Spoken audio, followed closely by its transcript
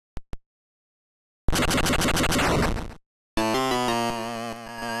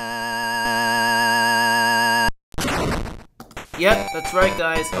Yep, that's right,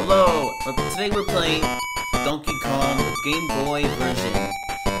 guys. Hello. Today we're playing Donkey Kong, the Game Boy version.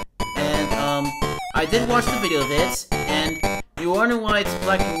 And I did watch the video of it, and you're wondering why it's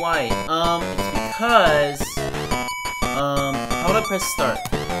black and white. It's because how do I press start?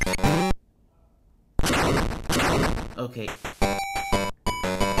 Okay.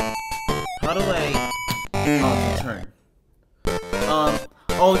 How do I return?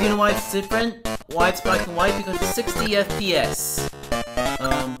 Oh, you know why it's different? Why it's black and white? Because it's 60 FPS.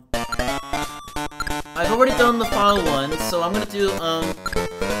 I've already done the file one, so I'm gonna do,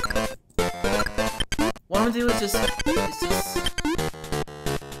 what I'm gonna do is just,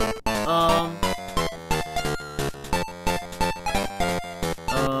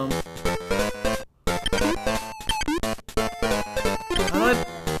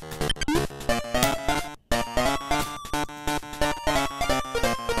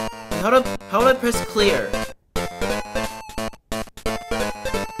 how do I press clear?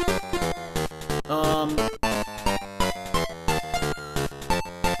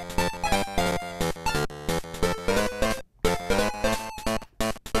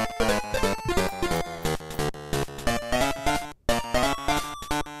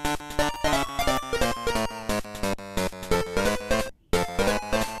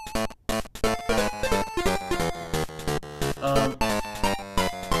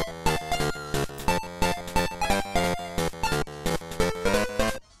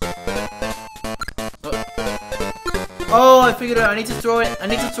 Oh, I figured it out. I need to throw it. I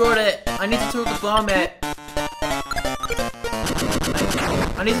need to throw the bomb at.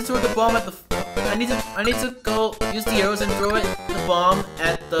 I need to throw the bomb at the. I need to go use the arrows and throw the bomb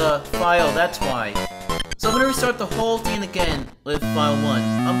at the file. That's why. So I'm gonna restart the whole thing again with file 1.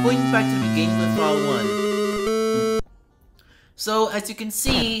 I'm going back to the beginning with file 1. So as you can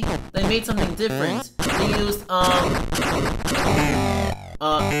see, they made something different. They used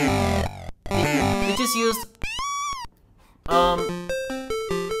they just used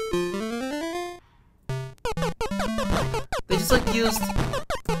they just like used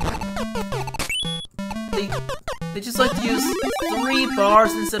they just like to use 3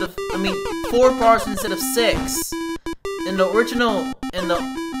 bars instead of 4 bars instead of 6. In the original in the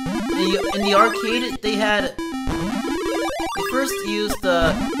arcade they first used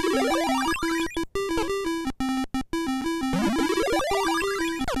the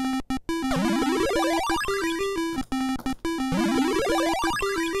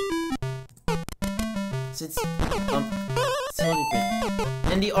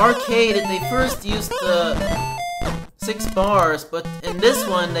in the arcade, they first used the 6 bars, but in this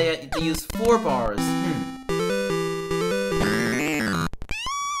one, they use 4 bars.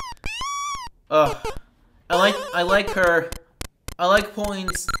 I like her. I like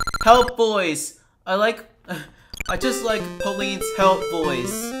Pauline's help voice. I just like Pauline's help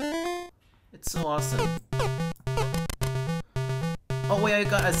voice. It's so awesome. Oh wait, I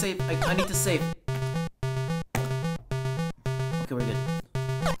got a save. I need to save. Okay, we're good.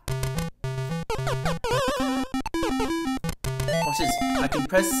 Watch this. I can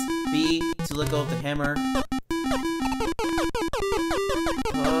press B to let go of the hammer.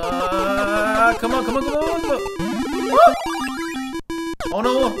 Come on. Oh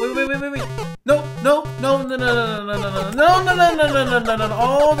no! Wait! No!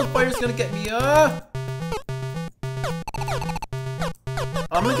 Oh, the fire's gonna get me.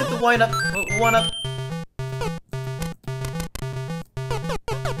 I'm gonna get the one up.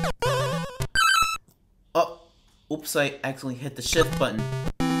 Oh, oops! I accidentally hit the shift button.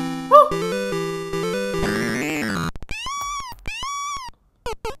 Woo!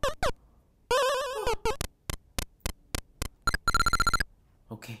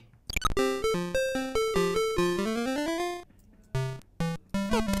 Okay.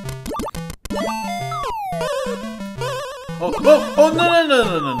 Oh no!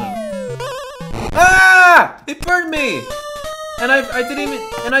 Ah! It burned me! And I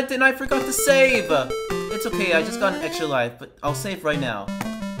forgot to save! It's okay, I just got an extra life, but I'll save right now.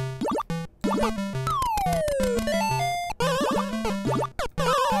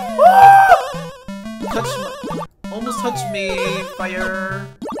 Almost touched me, fire!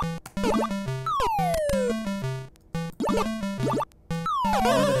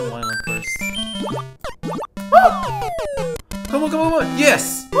 I'll get the wine first. Come on!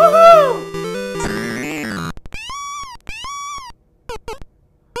 Yes! Woohoo!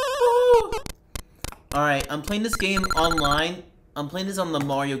 Alright, I'm playing this game online. I'm playing this on the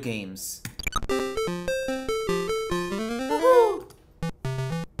Mario games. Woohoo!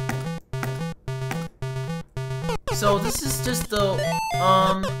 So this is just the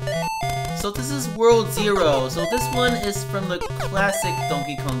So this is World 0. So this one is from the classic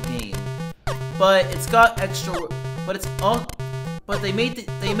Donkey Kong game. But it's got extra, but it's all, but they made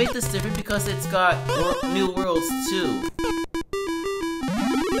this different because it's got new worlds too.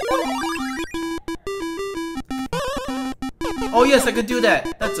 Oh yes, I could do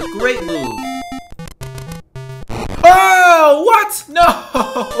that. That's a great move. Oh, what? No!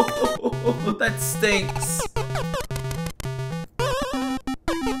 That stinks.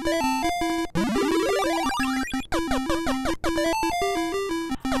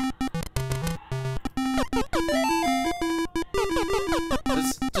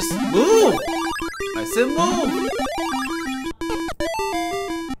 Just move! I said move!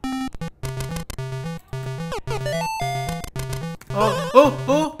 Oh!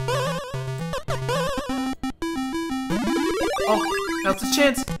 Oh, now's the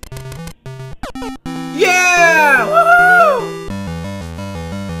chance! Yeah! Woohoo!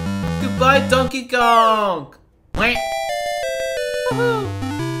 Goodbye, Donkey Kong! Woohoo!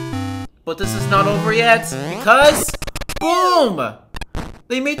 But this is not over yet, because... Boom!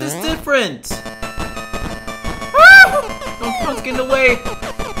 They made this different! Donkey Kong's getting away!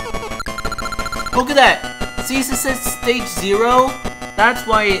 Look at that! See, it says stage 0? That's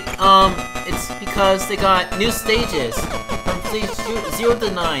why, it's because they got new stages. From stage 0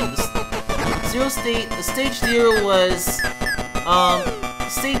 to 9. The stage 0 was,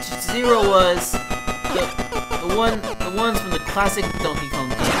 the ones from the classic Donkey Kong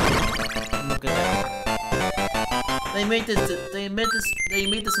game. Look at that. They made this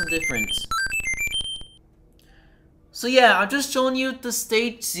one different. So yeah, I'm just showing you the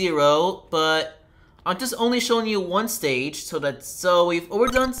stage 0, but I'm just only showing you one stage, so we've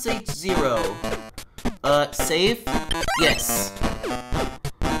already done stage 0. Save? Yes.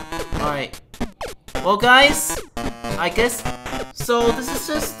 Alright. Well guys, I guess, so this is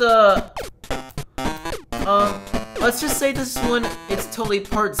just the, let's just say this one, it's totally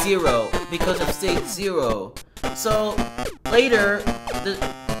part 0, because of stage 0. So, later,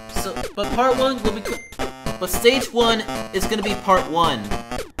 but part 1 will be, but stage 1 is gonna be part 1,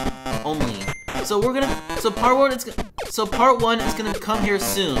 only. So part 1 is gonna come here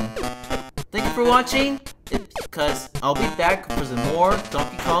soon. Thank you for watching, because I'll be back for some more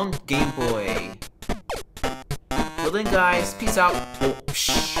Donkey Kong Game Boy. Well then guys, peace out. Oh,